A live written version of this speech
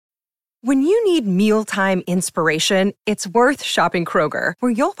When you need mealtime inspiration, it's worth shopping Kroger,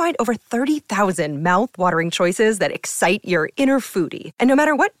 where you'll find over 30,000 mouth-watering choices that excite your inner foodie. And no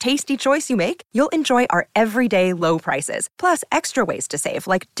matter what tasty choice you make, you'll enjoy our everyday low prices, plus extra ways to save,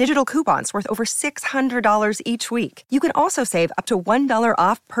 like digital coupons worth over $600 each week. You can also save up to $1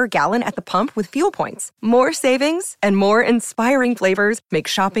 off per gallon at the pump with fuel points. More savings and more inspiring flavors make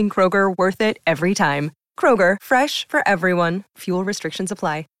shopping Kroger worth it every time. Kroger, fresh for everyone. Fuel restrictions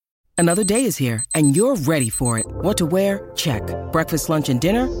apply. Another day is here, and you're ready for it. What to wear? Check. Breakfast, lunch, and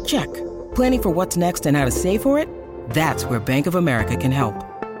dinner? Check. Planning for what's next and how to save for it? That's where Bank of America can help.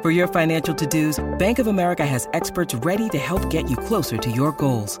 For your financial to-dos, Bank of America has experts ready to help get you closer to your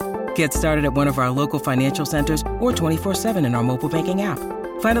goals. Get started at one of our local financial centers or 24/7 in our mobile banking app.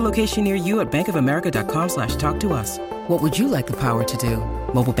 Find a location near you at bankofamerica.com/talktous. What would you like the power to do?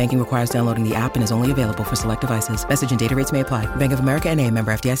 Mobile banking requires downloading the app and is only available for select devices. Message and data rates may apply. Bank of America N.A.,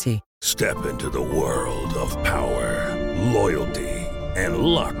 member FDIC. Step into the world of power, loyalty, and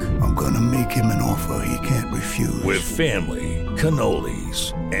luck. I'm gonna make him an offer he can't refuse. With family,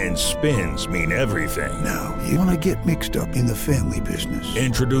 cannolis, and spins mean everything. Now, you wanna get mixed up in the family business.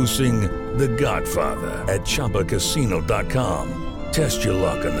 Introducing The Godfather at ChumbaCasino.com. Test your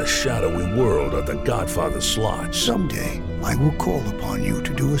luck in the shadowy world of The Godfather slot. Someday, I will call upon you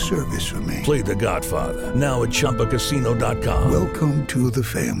to do a service for me. Play The Godfather, now at ChumbaCasino.com. Welcome to the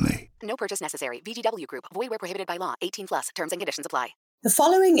family. No purchase necessary. VGW Group. Void where prohibited by law. 18+. Terms and conditions apply. The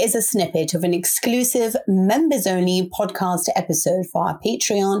following is a snippet of an exclusive members-only podcast episode for our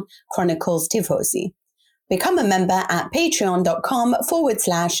Patreon Chronicles Tifosi. Become a member at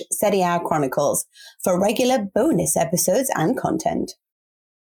patreon.com/Serie A Chronicles for regular bonus episodes and content.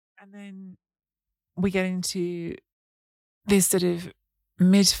 And then we get into this sort of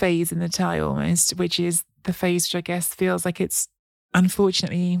mid-phase in the tie almost, which is the phase which I guess feels like it's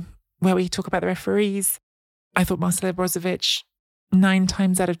unfortunately where we talk about the referees. I thought Marcelo Brozovic 9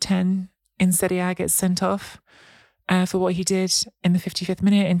 times out of 10 in Serie A gets sent off for what he did in the 55th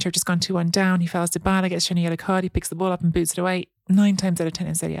minute. Inter just gone 2-1 down. He fouls Dybala, gets shown a yellow card. He picks the ball up and boots it away. 9 times out of 10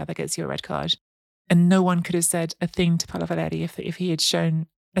 in Serie A, that gets you a red card. And no one could have said a thing to Paolo Valeri if he had shown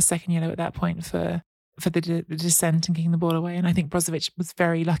a second yellow at that point for the descent and kicking the ball away. And I think Brozovic was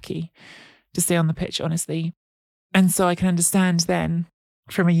very lucky to stay on the pitch, honestly. And so I can understand then,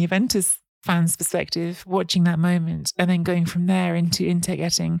 from a Juventus fan's perspective, watching that moment and then going from there into Inter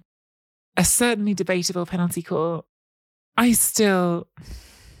getting a certainly debatable penalty call. I still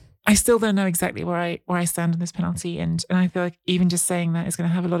don't know exactly where I stand on this penalty, and I feel like even just saying that is going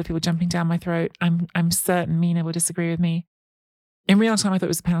to have a lot of people jumping down my throat. I'm certain Mina will disagree with me. In real time, I thought it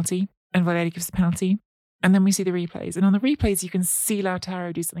was a penalty, and Valeri gives the penalty, and then we see the replays, and on the replays you can see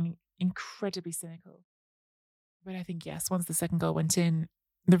Lautaro do something incredibly cynical. But I think yes, once the second goal went in,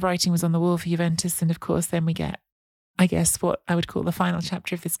 the writing was on the wall for Juventus, and of course then we get, I guess, what I would call the final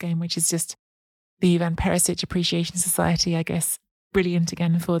chapter of this game, which is just the Ivan Perisic Appreciation Society, I guess, brilliant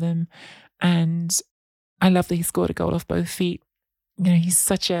again for them. And I love that he scored a goal off both feet. You know, he's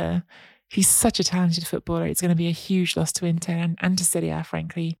such a talented footballer. It's going to be a huge loss to Inter and to Serie A,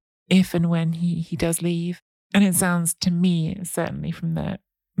 frankly, if and when he does leave. And it sounds to me, certainly from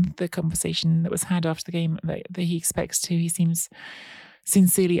the conversation that was had after the game, that he expects to. He seems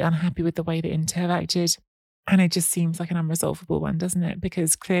sincerely unhappy with the way that Inter have acted. And it just seems like an unresolvable one, doesn't it?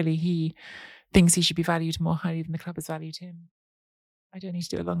 Because clearly he thinks he should be valued more highly than the club has valued him. I don't need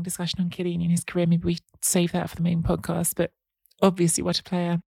to do a long discussion on Chiellini and his career. Maybe we save that for the main podcast. But obviously, what a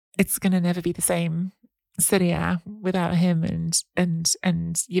player. It's going to never be the same Serie A without him. And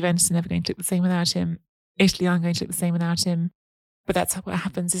Juventus are never going to look the same without him. Italy aren't going to look the same without him. But that's what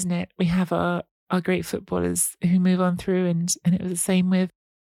happens, isn't it? We have our great footballers who move on through. And it was the same with,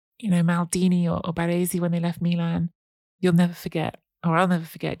 Maldini or Baresi when they left Milan. You'll never forget, or I'll never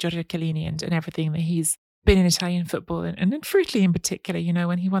forget, Giorgio Chiellini and everything that he's been in Italian football, and in Fruitly in particular.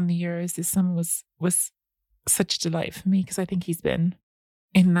 When he won the Euros this summer was such a delight for me, because I think he's been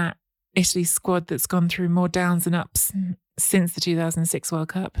in that Italy squad that's gone through more downs and ups since the 2006 World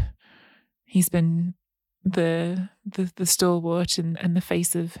Cup. He's been the stalwart and the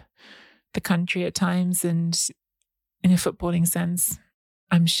face of the country at times, and in a footballing sense,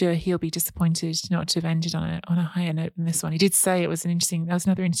 I'm sure he'll be disappointed not to have ended on a higher note than this one. He did say that was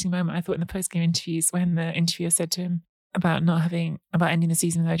another interesting moment, I thought, in the post-game interviews, when the interviewer said to him about ending the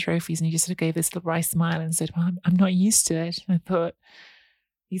season with no trophies, and he just sort of gave this little wry smile and said, well, I'm not used to it. And I thought,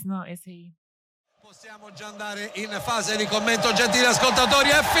 he's not, is he? Possiamo già andare in fase di commento, gentili ascoltatori,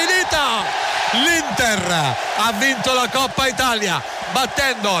 è finita! L'Inter ha vinto la Coppa Italia,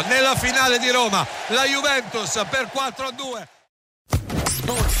 battendo nella finale di Roma la Juventus per 4-2.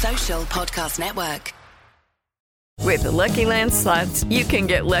 Sports Social Podcast Network. With the Lucky Land Slots, you can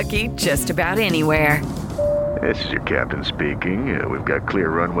get lucky just about anywhere. This is your captain speaking. We've got clear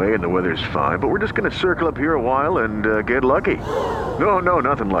runway and the weather's fine, but we're just going to circle up here a while and get lucky. No,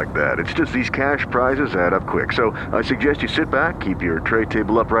 nothing like that. It's just these cash prizes add up quick. So I suggest you sit back, keep your tray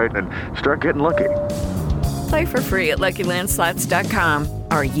table upright, and start getting lucky. Play for free at LuckyLandSlots.com.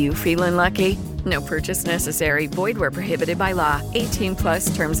 Are you feeling lucky? No purchase necessary. Void where prohibited by law.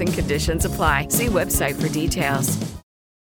 18+ terms and conditions apply. See website for details.